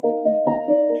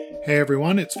Hey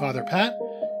everyone, it's Father Pat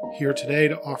here today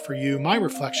to offer you my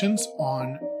reflections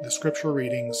on the scripture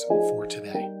readings for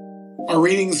today. Our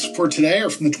readings for today are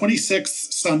from the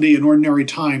 26th Sunday in Ordinary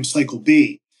Time, Cycle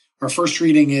B. Our first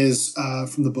reading is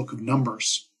from the book of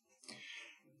Numbers.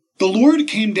 The Lord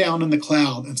came down in the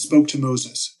cloud and spoke to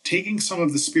Moses. Taking some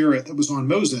of the Spirit that was on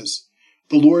Moses,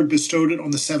 the Lord bestowed it on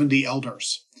the 70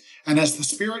 elders. And as the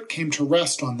Spirit came to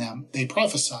rest on them, they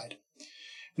prophesied.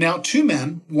 Now 2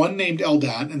 men, one named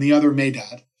Eldad and the other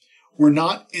Medad, were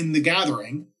not in the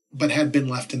gathering, but had been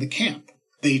left in the camp.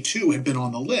 They too had been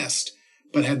on the list,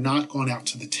 but had not gone out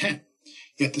to the tent.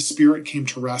 Yet the Spirit came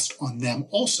to rest on them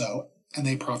also, and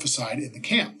they prophesied in the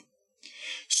camp.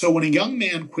 So when a young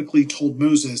man quickly told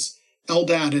Moses,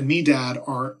 Eldad and Medad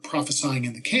are prophesying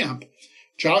in the camp,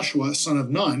 Joshua, son of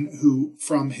Nun, who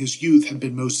from his youth had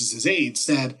been Moses' aide,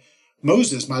 said,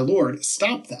 Moses, my Lord,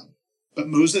 stop them. But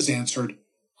Moses answered,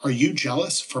 Are you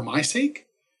jealous for my sake?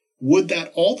 Would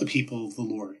that all the people of the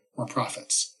Lord were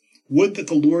prophets. Would that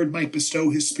the Lord might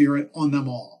bestow his Spirit on them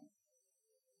all.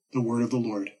 The word of the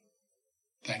Lord.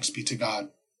 Thanks be to God.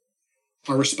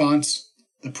 Our response,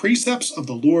 the precepts of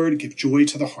the Lord give joy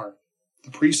to the heart.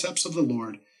 The precepts of the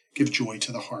Lord give joy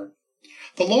to the heart.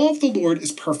 The law of the Lord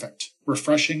is perfect,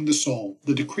 refreshing the soul.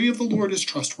 The decree of the Lord is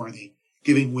trustworthy,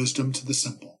 giving wisdom to the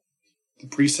simple. The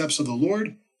precepts of the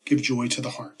Lord give joy to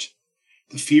the heart.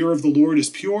 The fear of the Lord is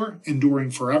pure,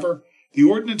 enduring forever. The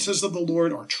ordinances of the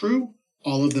Lord are true,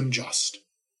 all of them just.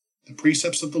 The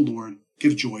precepts of the Lord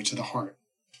give joy to the heart.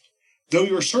 Though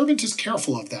your servant is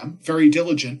careful of them, very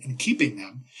diligent in keeping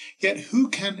them, yet who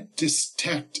can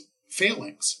detect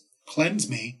failings? Cleanse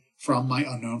me from my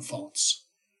unknown faults.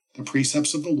 The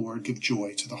precepts of the Lord give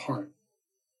joy to the heart.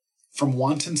 From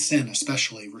wanton sin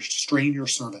especially, restrain your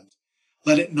servant.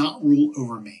 Let it not rule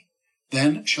over me.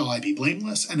 Then shall I be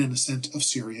blameless and innocent of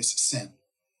serious sin.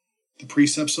 The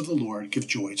precepts of the Lord give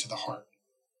joy to the heart.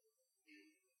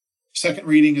 Second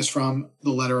reading is from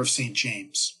the letter of St.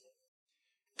 James.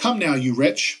 Come now, you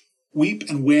rich, weep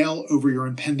and wail over your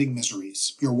impending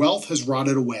miseries. Your wealth has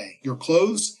rotted away. Your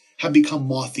clothes have become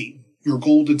moth-eaten. Your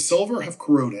gold and silver have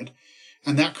corroded,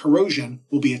 and that corrosion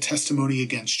will be a testimony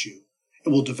against you. It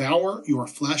will devour your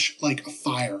flesh like a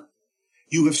fire.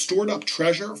 You have stored up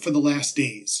treasure for the last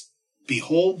days.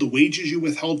 Behold, the wages you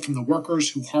withheld from the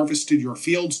workers who harvested your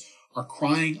fields are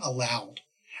crying aloud,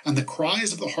 and the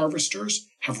cries of the harvesters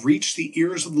have reached the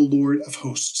ears of the Lord of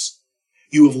hosts.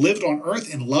 You have lived on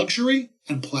earth in luxury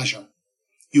and pleasure.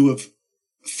 You have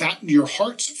fattened your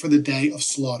hearts for the day of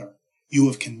slaughter. You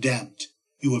have condemned.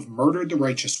 You have murdered the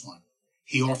righteous one.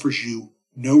 He offers you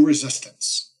no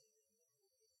resistance.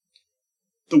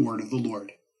 The word of the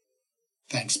Lord.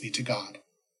 Thanks be to God.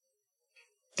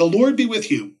 The Lord be with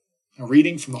you. A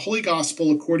reading from the Holy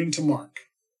Gospel according to Mark.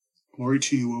 Glory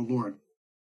to you, O Lord.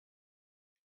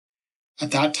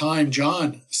 At that time,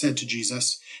 John said to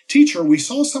Jesus, Teacher, we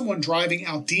saw someone driving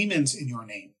out demons in your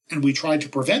name, and we tried to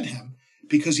prevent him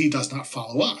because he does not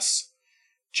follow us.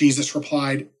 Jesus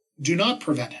replied, Do not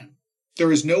prevent him.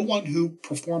 There is no one who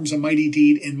performs a mighty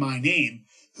deed in my name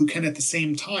who can at the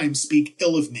same time speak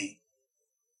ill of me.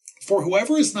 For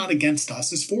whoever is not against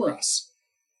us is for us.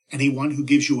 Anyone who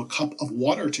gives you a cup of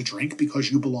water to drink because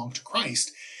you belong to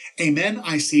Christ, amen,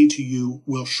 I say to you,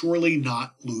 will surely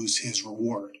not lose his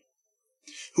reward.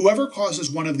 Whoever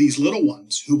causes one of these little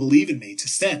ones who believe in me to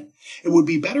sin, it would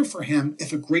be better for him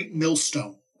if a great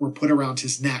millstone were put around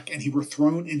his neck and he were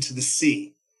thrown into the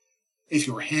sea. If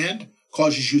your hand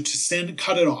causes you to sin,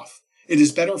 cut it off. It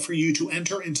is better for you to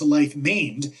enter into life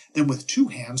maimed than with 2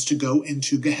 hands to go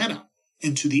into Gehenna,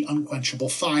 into the unquenchable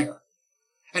fire.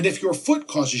 And if your foot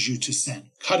causes you to sin,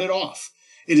 cut it off.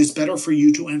 It is better for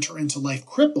you to enter into life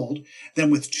crippled than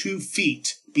with 2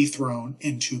 feet be thrown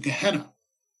into Gehenna.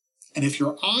 And if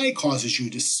your eye causes you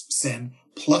to sin,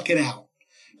 pluck it out.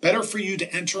 Better for you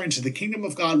to enter into the kingdom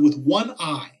of God with 1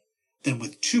 eye than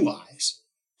with 2 eyes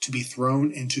to be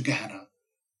thrown into Gehenna,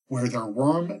 where their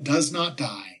worm does not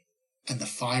die and the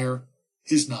fire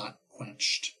is not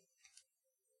quenched.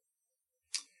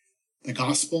 The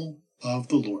Gospel of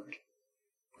the Lord.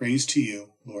 Praise to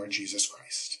you, Lord Jesus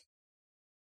Christ.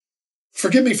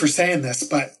 Forgive me for saying this,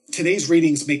 but today's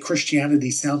readings make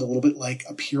Christianity sound a little bit like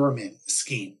a pyramid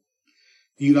scheme.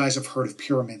 You guys have heard of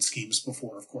pyramid schemes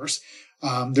before, of course.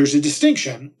 There's a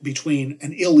distinction between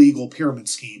an illegal pyramid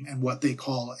scheme and what they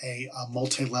call a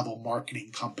multi-level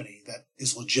marketing company that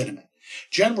is legitimate.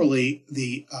 Generally,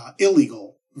 the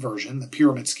illegal version, the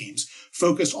pyramid schemes,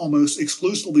 focus almost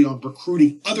exclusively on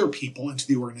recruiting other people into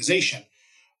the organization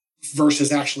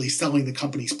versus actually selling the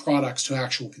company's products to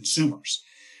actual consumers.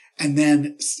 And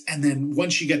then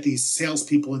once you get these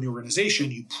salespeople in the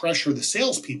organization, you pressure the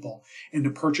salespeople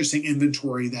into purchasing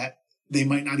inventory that they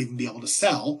might not even be able to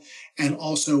sell, and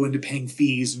also into paying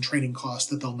fees and training costs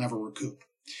that they'll never recoup.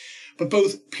 But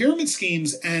both pyramid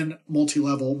schemes and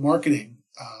multi-level marketing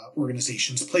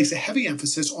organizations place a heavy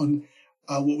emphasis on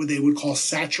what they would call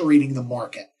saturating the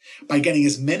market by getting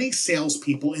as many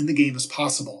salespeople in the game as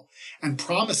possible and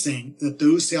promising that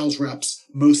those sales reps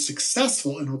most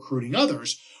successful in recruiting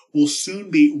others will soon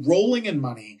be rolling in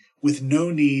money with no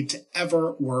need to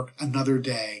ever work another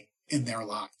day in their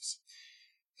lives.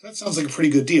 So that sounds like a pretty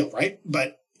good deal, right?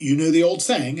 But you know the old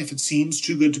saying, if it seems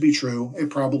too good to be true, it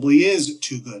probably is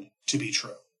too good to be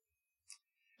true.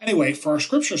 Anyway, for our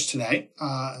scriptures today,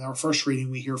 in our first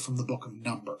reading, we hear from the book of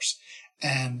Numbers.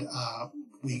 And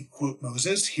we quote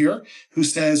Moses here, who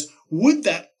says, "Would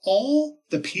that all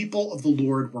the people of the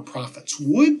Lord were prophets.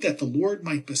 Would that the Lord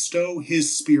might bestow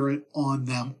his spirit on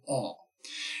them all."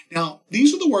 Now,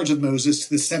 these are the words of Moses to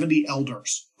the 70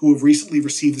 elders who have recently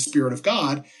received the Spirit of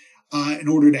God in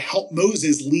order to help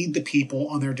Moses lead the people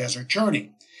on their desert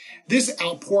journey. This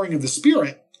outpouring of the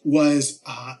Spirit was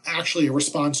actually a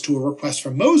response to a request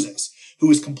from Moses, who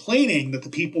was complaining that the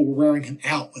people were wearing him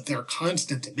out with their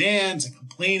constant demands and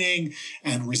complaining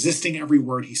and resisting every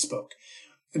word he spoke.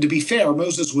 And to be fair,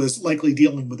 Moses was likely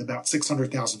dealing with about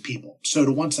 600,000 people. So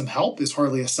to want some help is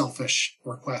hardly a selfish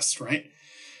request, right?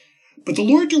 But the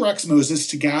Lord directs Moses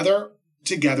to gather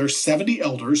together 70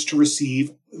 elders to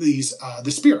receive the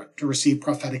Spirit, to receive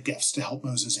prophetic gifts to help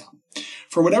Moses out.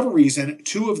 For whatever reason,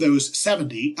 2 of those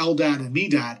 70, Eldad and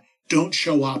Medad, don't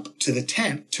show up to the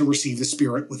tent to receive the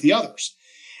Spirit with the others.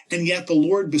 And yet the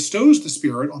Lord bestows the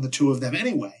Spirit on the 2 of them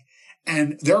anyway.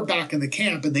 And they're back in the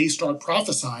camp and they start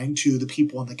prophesying to the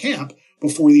people in the camp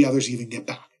before the others even get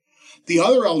back. The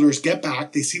other elders get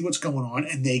back, they see what's going on,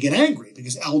 and they get angry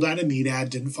because Eldad and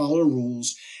Medad didn't follow the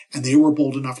rules and they were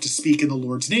bold enough to speak in the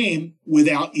Lord's name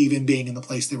without even being in the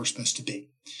place they were supposed to be.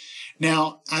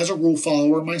 Now, as a rule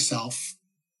follower myself,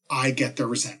 I get their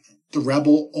resentment. The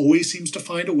rebel always seems to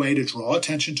find a way to draw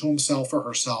attention to himself or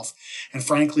herself. And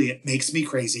frankly, it makes me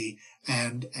crazy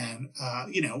and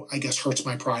I guess hurts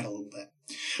my pride a little bit.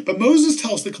 But Moses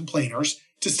tells the complainers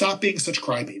to stop being such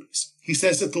crybabies. He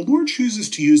says if the Lord chooses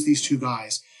to use these 2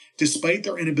 guys, despite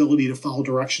their inability to follow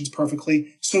directions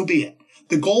perfectly, so be it.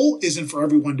 The goal isn't for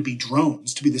everyone to be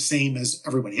drones, to be the same as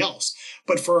everybody else,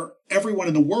 but for everyone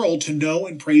in the world to know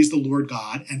and praise the Lord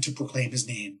God and to proclaim his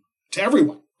name to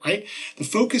everyone, right? The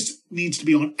focus needs to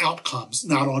be on outcomes,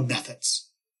 not on methods.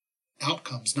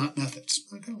 Outcomes, not methods.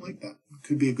 I kind of like that. It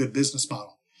could be a good business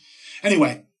model.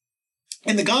 Anyway,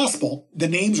 in the gospel, the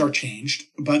names are changed,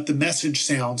 but the message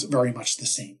sounds very much the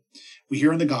same. We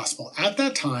hear in the gospel, at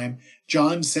that time,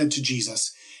 John said to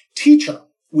Jesus, "Teacher,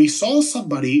 we saw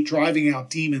somebody driving out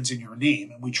demons in your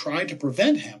name, and we tried to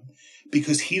prevent him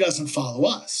because he doesn't follow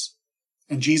us."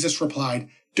 And Jesus replied,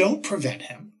 "Don't prevent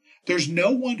him. There's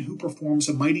no one who performs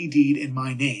a mighty deed in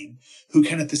my name who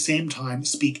can at the same time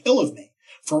speak ill of me.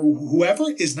 For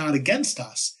whoever is not against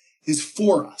us is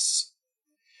for us."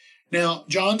 Now,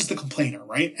 John's the complainer,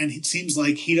 right? And it seems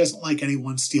like he doesn't like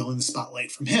anyone stealing the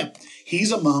spotlight from him.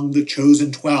 He's among the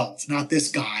chosen 12, not this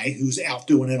guy who's out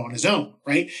doing it on his own,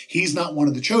 right? He's not one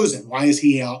of the chosen. Why is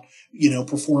he out,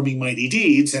 performing mighty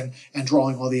deeds and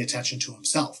drawing all the attention to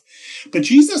himself? But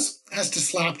Jesus has to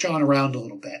slap John around a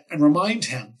little bit and remind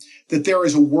him that there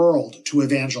is a world to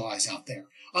evangelize out there.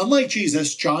 Unlike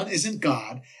Jesus, John isn't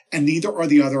God, and neither are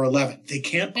the other 11. They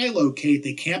can't bilocate.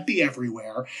 They can't be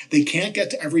everywhere. They can't get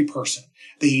to every person.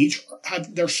 They each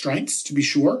have their strengths, to be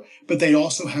sure, but they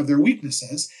also have their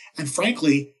weaknesses. And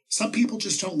frankly, some people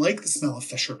just don't like the smell of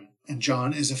fishermen, and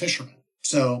John is a fisherman.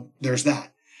 So there's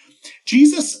that.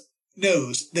 Jesus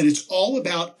knows that it's all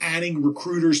about adding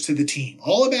recruiters to the team,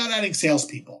 all about adding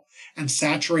salespeople and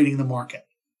saturating the market.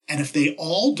 And if they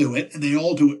all do it, and they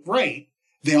all do it right,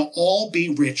 they'll all be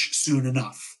rich soon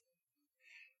enough.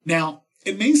 Now,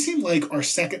 it may seem like our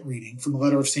second reading from the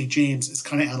letter of St. James is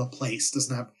kind of out of place,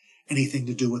 doesn't have anything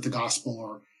to do with the gospel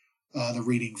or the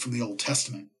reading from the Old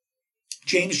Testament.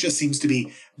 James just seems to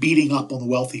be beating up on the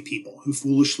wealthy people who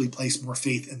foolishly place more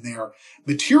faith in their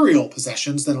material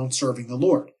possessions than on serving the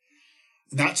Lord.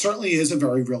 And that certainly is a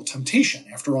very real temptation.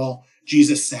 After all,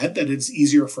 Jesus said that it's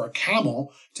easier for a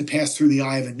camel to pass through the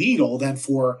eye of a needle than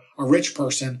for a rich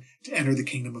person to enter the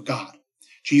kingdom of God.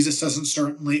 Jesus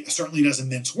certainly doesn't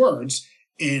mince words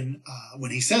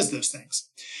when he says those things.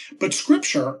 But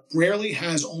Scripture rarely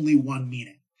has only one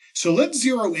meaning. So let's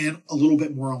zero in a little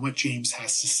bit more on what James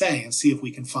has to say and see if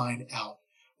we can find out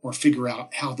or figure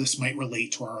out how this might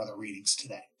relate to our other readings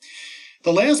today.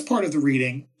 The last part of the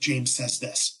reading, James says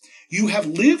this: You have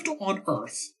lived on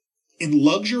earth in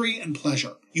luxury and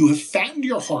pleasure. You have fattened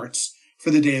your hearts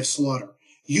for the day of slaughter.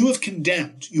 You have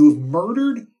condemned, you have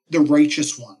murdered the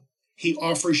righteous one. He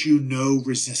offers you no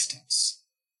resistance.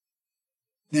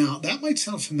 Now, that might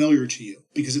sound familiar to you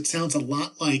because it sounds a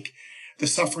lot like the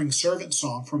suffering servant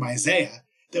song from Isaiah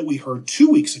that we heard 2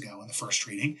 weeks ago in the first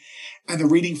reading, and the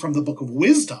reading from the book of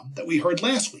Wisdom that we heard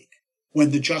last week,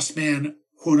 when the just man,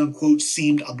 quote unquote,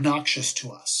 seemed obnoxious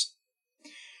to us.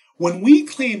 When we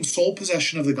claim sole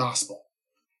possession of the gospel,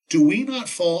 do we not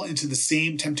fall into the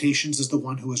same temptations as the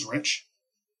one who is rich?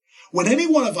 When any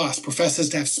one of us professes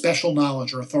to have special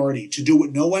knowledge or authority to do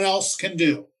what no one else can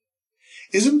do,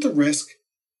 isn't the risk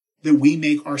that we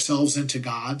make ourselves into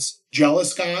gods,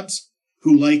 jealous gods,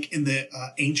 who, like in the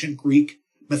ancient Greek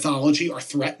mythology, are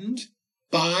threatened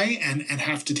by and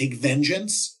have to take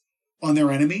vengeance on their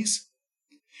enemies?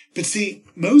 But see,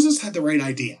 Moses had the right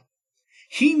idea.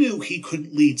 He knew he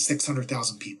couldn't lead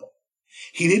 600,000 people.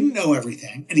 He didn't know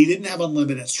everything, and he didn't have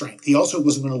unlimited strength. He also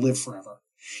wasn't going to live forever.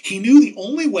 He knew the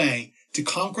only way to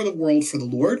conquer the world for the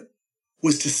Lord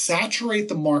was to saturate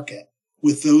the market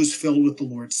with those filled with the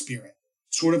Lord's Spirit,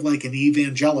 sort of like an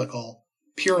evangelical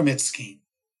pyramid scheme.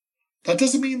 That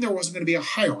doesn't mean there wasn't going to be a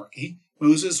hierarchy.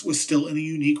 Moses was still in a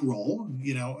unique role,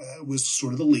 was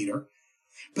sort of the leader.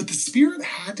 But the Spirit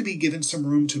had to be given some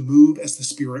room to move as the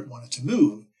Spirit wanted to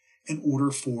move in order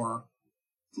for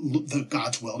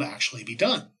God's will to actually be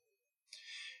done.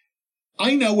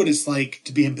 I know what it's like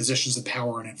to be in positions of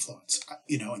power and influence.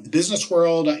 In the business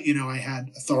world, I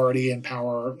had authority and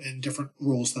power in different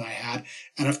roles that I had.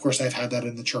 And of course, I've had that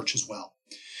in the church as well.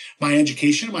 My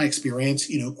education, my experience,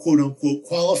 quote unquote,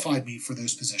 qualified me for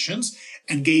those positions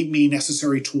and gave me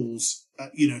necessary tools,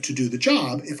 to do the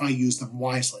job if I used them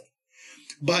wisely.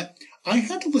 But I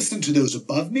had to listen to those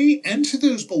above me and to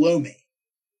those below me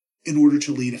in order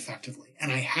to lead effectively.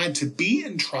 And I had to be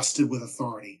entrusted with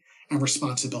authority and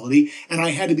responsibility, and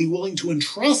I had to be willing to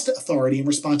entrust authority and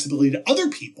responsibility to other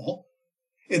people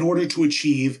in order to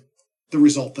achieve the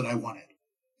result that I wanted.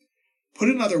 Put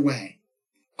another way,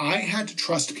 I had to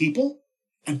trust people,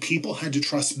 and people had to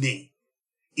trust me,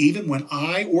 even when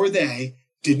I or they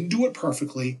didn't do it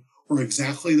perfectly or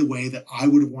exactly the way that I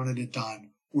would have wanted it done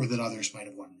or that others might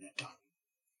have wanted it done.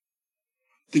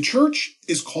 The church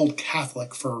is called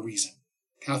Catholic for a reason.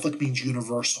 Catholic means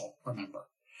universal, remember.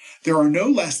 There are no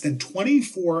less than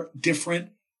 24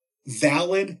 different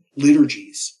valid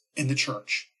liturgies in the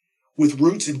church, with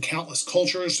roots in countless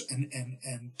cultures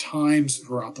and times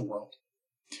throughout the world.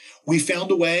 We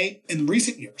found a way in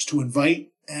recent years to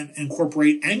invite and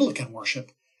incorporate Anglican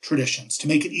worship traditions to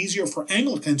make it easier for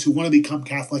Anglicans who want to become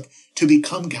Catholic,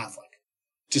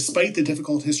 despite the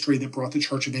difficult history that brought the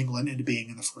Church of England into being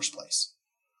in the first place.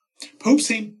 Pope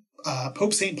St.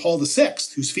 Paul VI,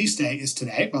 whose feast day is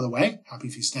today, by the way, happy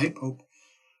feast day, Pope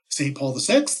St. Paul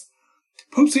VI.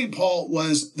 Pope St. Paul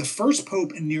was the first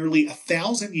pope in nearly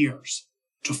 1,000 years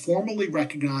to formally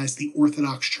recognize the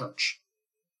Orthodox Church.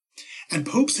 And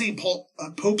Pope St.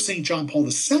 John Paul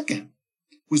II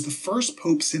was the first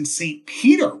pope since St.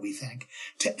 Peter, we think,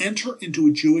 to enter into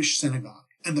a Jewish synagogue,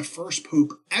 and the first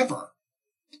pope ever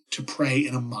to pray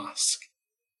in a mosque.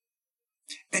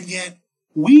 And yet,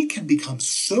 we can become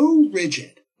so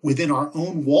rigid within our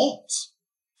own walls,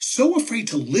 so afraid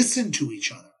to listen to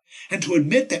each other and to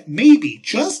admit that maybe,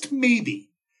 just maybe,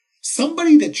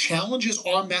 somebody that challenges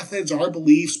our methods, our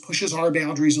beliefs, pushes our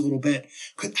boundaries a little bit,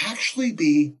 could actually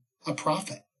be a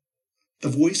prophet, the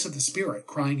voice of the Spirit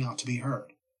crying out to be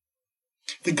heard.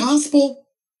 The gospel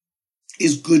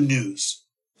is good news,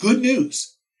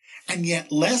 and yet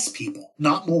less people,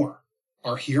 not more,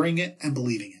 are hearing it and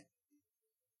believing it.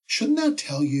 Shouldn't that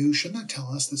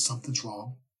tell us that something's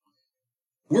wrong?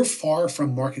 We're far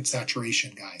from market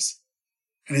saturation, guys.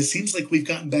 And it seems like we've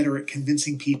gotten better at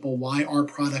convincing people why our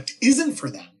product isn't for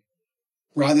them,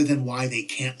 rather than why they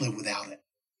can't live without it.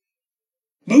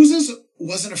 Moses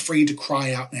wasn't afraid to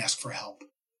cry out and ask for help.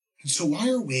 And so why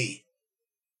are we?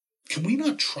 Can we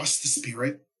not trust the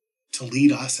Spirit to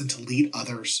lead us and to lead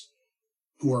others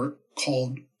who are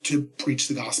called to preach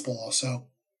the gospel also?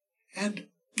 And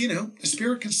the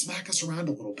Spirit can smack us around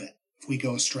a little bit if we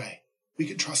go astray. We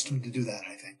can trust Him to do that,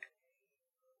 I think.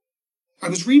 I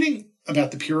was reading about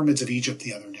the pyramids of Egypt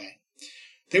the other day.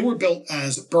 They were built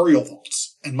as burial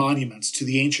vaults and monuments to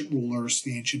the ancient rulers,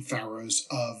 the ancient pharaohs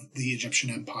of the Egyptian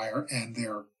empire and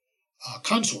their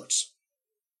consorts.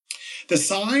 The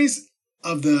size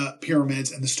of the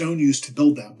pyramids and the stone used to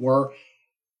build them were,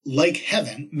 like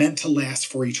heaven, meant to last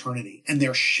for eternity. And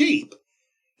their shape,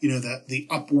 the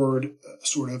upward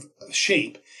sort of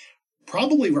shape,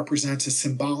 probably represents a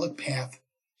symbolic path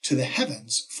to the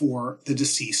heavens for the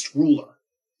deceased ruler.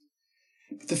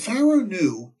 But the Pharaoh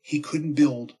knew he couldn't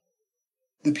build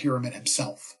the pyramid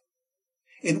himself.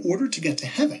 In order to get to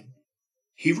heaven,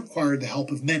 he required the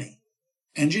help of many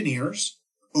engineers,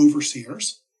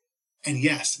 overseers, and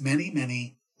yes, many,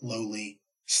 many lowly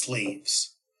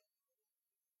slaves.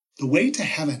 The way to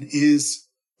heaven is,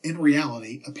 in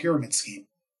reality, a pyramid scheme.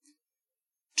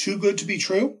 Too good to be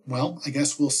true? Well, I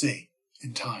guess we'll see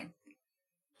in time.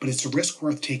 But it's a risk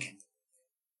worth taking,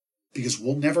 because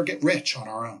we'll never get rich on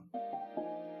our own.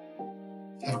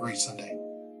 Have a great Sunday.